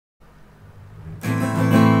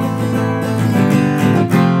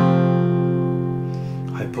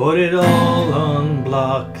put it all on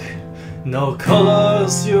black. No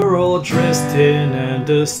colors, you're all dressed in, and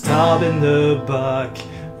the stab in the back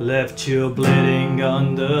left you bleeding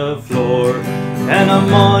on the floor. And I'm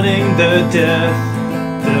mourning the death,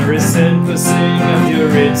 the recent passing of your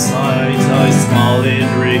insides. I smile in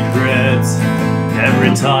regret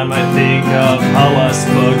every time I think of how I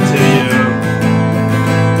spoke to you.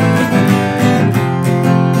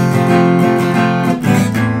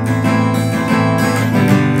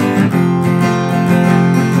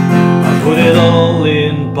 Put it all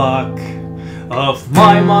in back of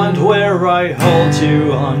my mind where I hold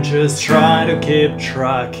you. I'm just trying to keep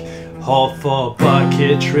track how far back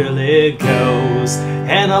it really goes,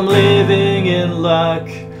 and I'm living in lack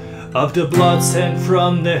of the blood sent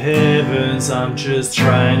from the heavens. I'm just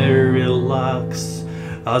trying to relax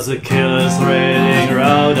as the killer's raiding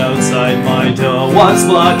round outside my door. What's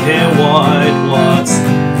black and white, what's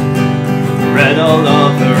red all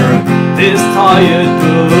over this tired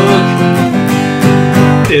book?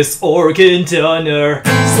 This organ donor,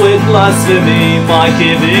 sweet blasphemy, my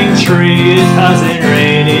giving tree. It hasn't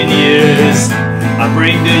rained in years. I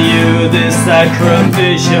bring to you this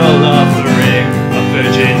sacrificial offering of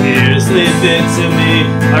virgin ears. Leave it to me,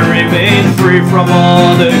 I remain free from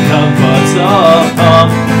all the comforts of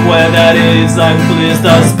home. When that is, I'm pleased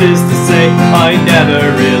as this to say I never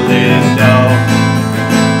really know.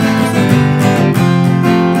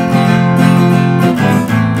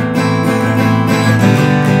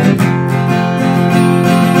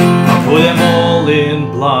 Put them all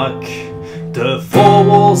in black, the four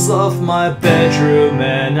walls of my bedroom,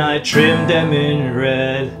 and I trimmed them in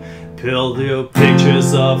red. Peeled your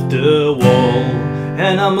pictures off the wall,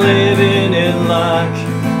 and I'm living in lack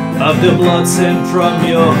of the blood sent from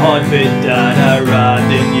your heartbeat that I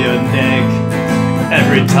ride in your neck.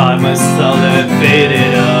 Every time I saw it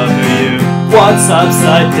faded over you. What's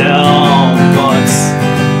upside down? What's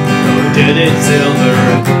coded in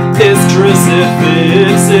silver? This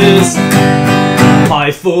crucifix is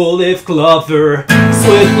my four-leaf clover,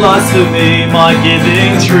 sweet blasphemy, my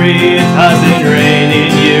giving tree. It hasn't rained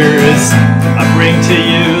in years. I bring to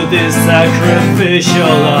you this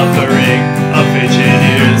sacrificial offering of virgin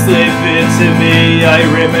ears. Leave it to me, I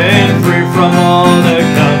remain free from all the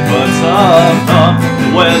comforts of home.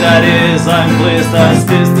 Well, that is, I'm pleased as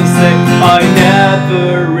this to say I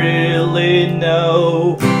never really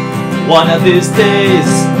know. One of these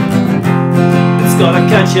days it's gonna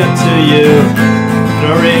catch up to you,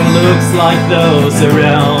 throwing looks like those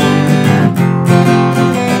around.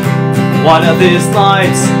 One of these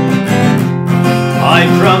nights, I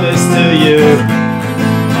promise to you,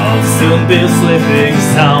 I'll soon be sleeping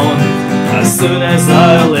sound as soon as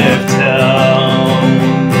I leave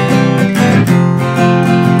town.